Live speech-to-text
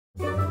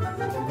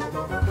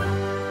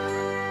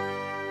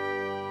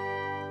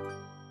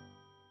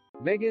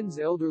Meghan's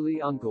elderly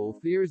uncle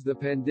fears the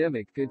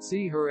pandemic could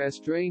see her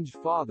estranged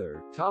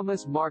father,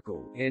 Thomas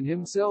Markle, and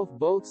himself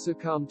both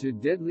succumb to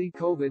deadly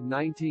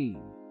COVID-19.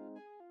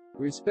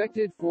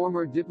 Respected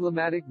former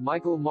diplomat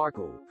Michael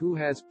Markle, who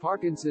has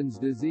Parkinson's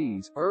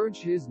disease,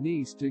 urged his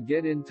niece to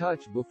get in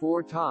touch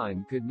before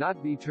time could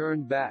not be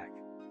turned back.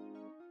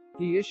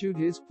 He issued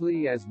his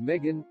plea as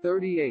Meghan,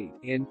 38,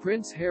 and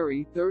Prince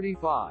Harry,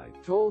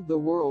 35, told the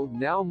world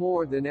now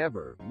more than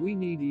ever, we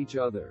need each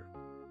other.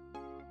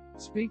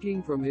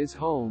 Speaking from his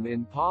home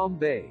in Palm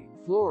Bay,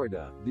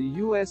 Florida, the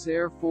U.S.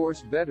 Air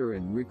Force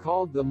veteran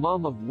recalled the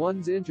mum of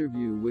one's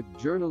interview with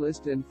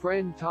journalist and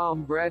friend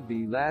Tom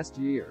Bradby last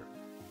year.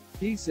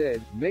 He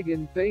said,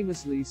 Meghan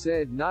famously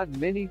said, not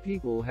many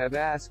people have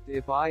asked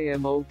if I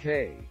am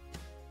okay.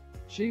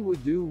 She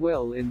would do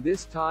well in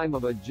this time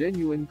of a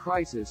genuine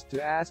crisis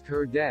to ask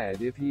her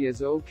dad if he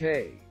is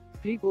okay.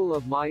 People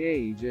of my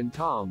age and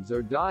Tom's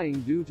are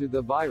dying due to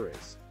the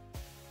virus.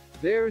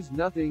 There's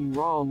nothing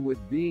wrong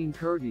with being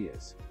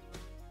courteous.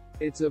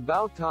 It's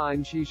about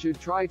time she should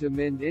try to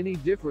mend any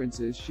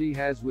differences she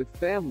has with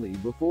family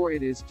before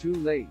it is too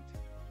late.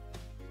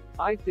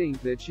 I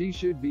think that she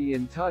should be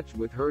in touch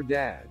with her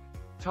dad.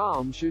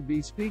 Tom should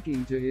be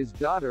speaking to his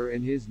daughter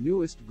and his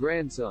newest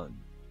grandson.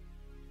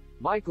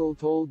 Michael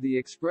told The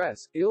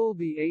Express, I'll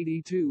be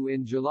 82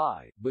 in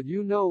July, but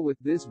you know with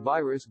this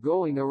virus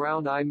going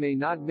around I may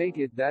not make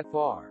it that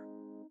far.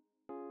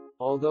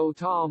 Although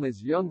Tom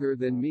is younger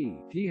than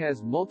me, he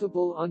has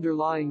multiple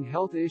underlying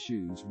health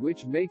issues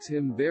which makes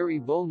him very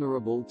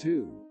vulnerable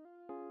too.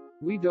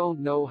 We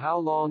don't know how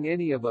long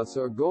any of us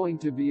are going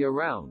to be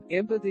around.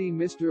 Empathy.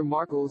 Mr.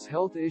 Markle's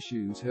health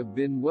issues have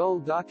been well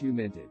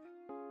documented.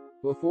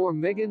 Before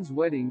Meghan's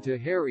wedding to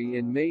Harry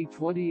in May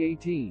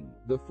 2018,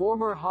 the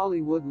former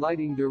Hollywood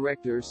lighting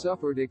director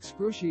suffered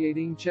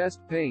excruciating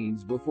chest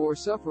pains before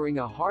suffering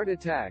a heart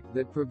attack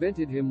that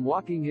prevented him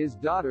walking his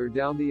daughter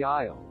down the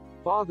aisle.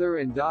 Father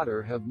and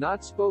daughter have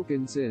not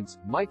spoken since.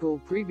 Michael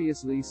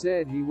previously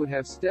said he would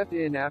have stepped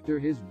in after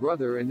his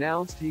brother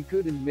announced he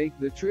couldn't make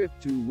the trip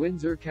to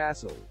Windsor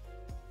Castle.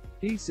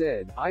 He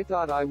said, I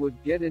thought I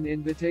would get an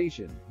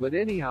invitation, but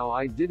anyhow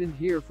I didn't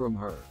hear from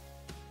her.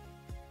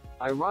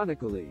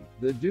 Ironically,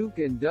 the Duke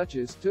and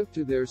Duchess took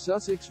to their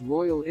Sussex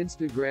Royal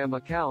Instagram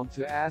account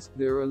to ask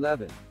their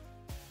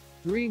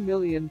 11.3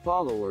 million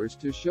followers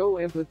to show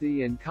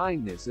empathy and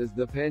kindness as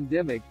the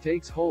pandemic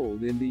takes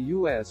hold in the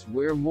US,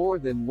 where more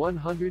than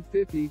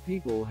 150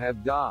 people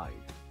have died.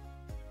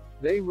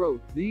 They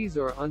wrote, these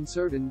are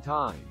uncertain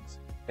times.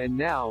 And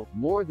now,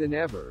 more than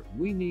ever,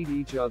 we need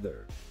each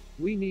other.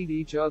 We need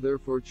each other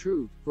for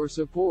truth, for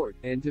support,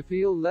 and to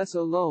feel less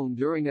alone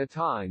during a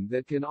time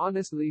that can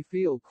honestly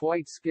feel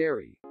quite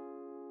scary.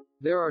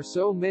 There are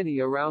so many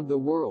around the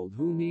world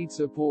who need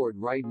support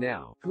right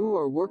now, who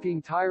are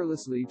working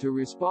tirelessly to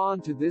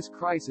respond to this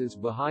crisis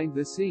behind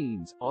the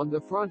scenes, on the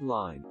front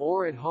line,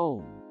 or at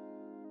home.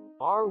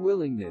 Our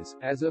willingness,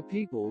 as a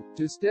people,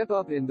 to step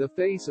up in the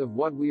face of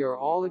what we are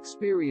all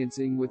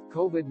experiencing with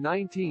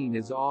COVID-19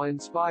 is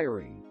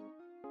awe-inspiring.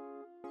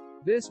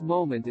 This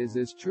moment is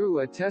as true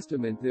a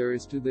testament there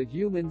is to the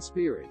human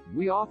spirit.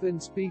 We often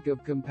speak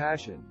of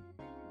compassion.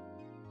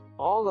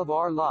 All of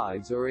our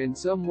lives are in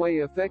some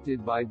way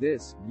affected by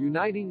this,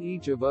 uniting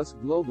each of us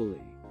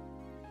globally.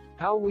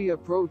 How we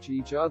approach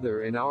each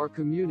other and our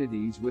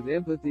communities with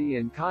empathy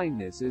and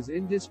kindness is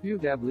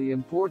indisputably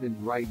important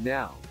right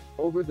now.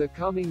 Over the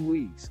coming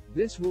weeks,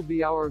 this will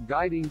be our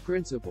guiding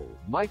principle.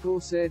 Michael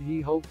said he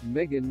hoped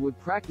Meghan would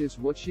practice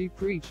what she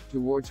preached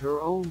towards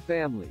her own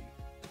family.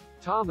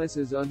 Thomas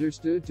is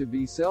understood to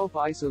be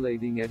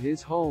self-isolating at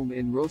his home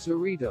in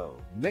Rosarito,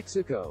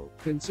 Mexico.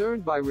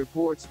 Concerned by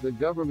reports the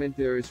government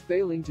there is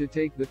failing to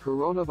take the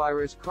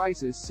coronavirus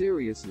crisis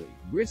seriously,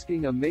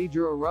 risking a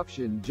major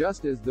eruption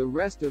just as the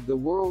rest of the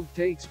world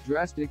takes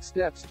drastic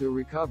steps to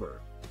recover.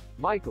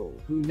 Michael,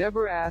 who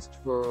never asked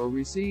for or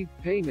received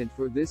payment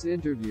for this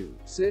interview,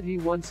 said he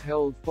once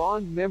held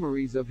fond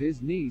memories of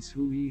his niece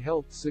who he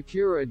helped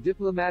secure a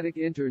diplomatic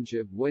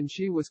internship when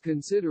she was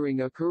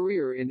considering a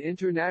career in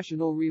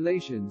international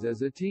relations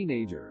as a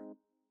teenager.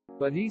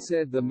 But he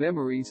said the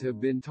memories have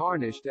been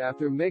tarnished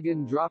after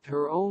Meghan dropped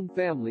her own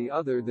family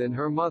other than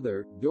her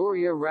mother,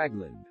 Doria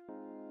Ragland.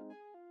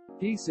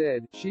 He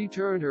said, she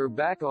turned her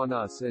back on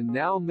us and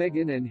now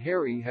Meghan and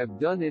Harry have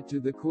done it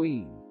to the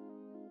Queen.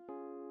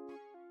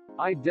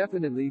 I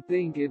definitely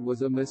think it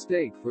was a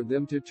mistake for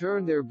them to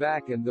turn their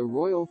back on the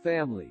royal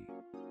family.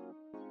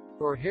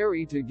 For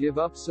Harry to give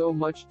up so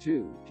much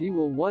too, he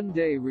will one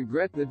day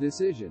regret the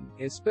decision,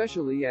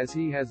 especially as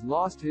he has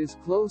lost his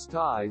close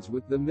ties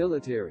with the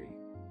military.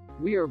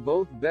 We are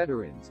both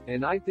veterans,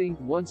 and I think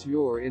once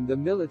you're in the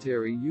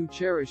military you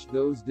cherish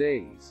those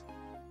days.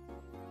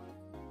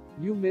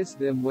 You miss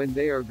them when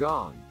they are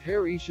gone.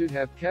 Harry should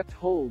have kept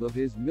hold of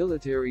his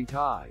military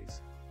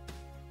ties.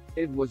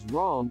 It was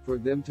wrong for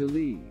them to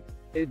leave.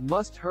 It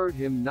must hurt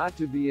him not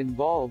to be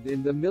involved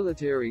in the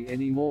military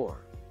anymore.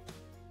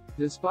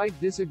 Despite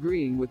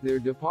disagreeing with their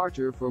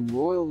departure from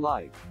royal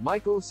life,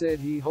 Michael said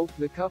he hoped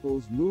the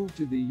couple's move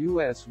to the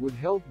U.S. would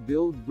help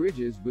build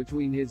bridges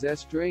between his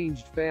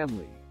estranged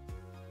family.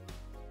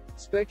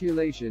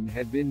 Speculation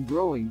had been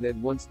growing that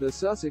once the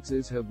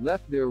Sussexes have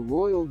left their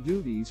royal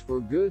duties for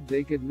good,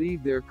 they could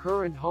leave their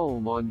current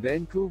home on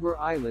Vancouver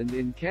Island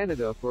in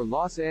Canada for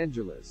Los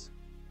Angeles.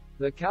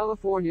 The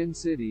Californian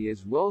city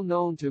is well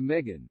known to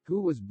Meghan,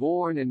 who was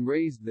born and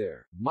raised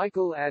there.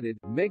 Michael added,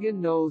 "Meghan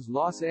knows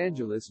Los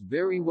Angeles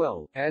very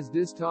well, as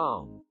does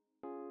Tom.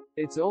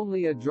 It's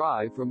only a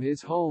drive from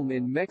his home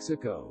in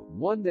Mexico,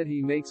 one that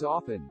he makes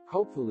often.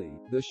 Hopefully,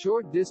 the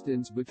short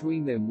distance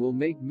between them will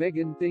make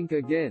Meghan think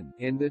again,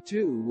 and the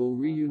two will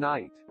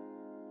reunite.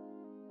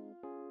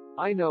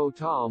 I know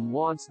Tom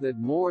wants that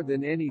more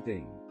than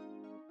anything."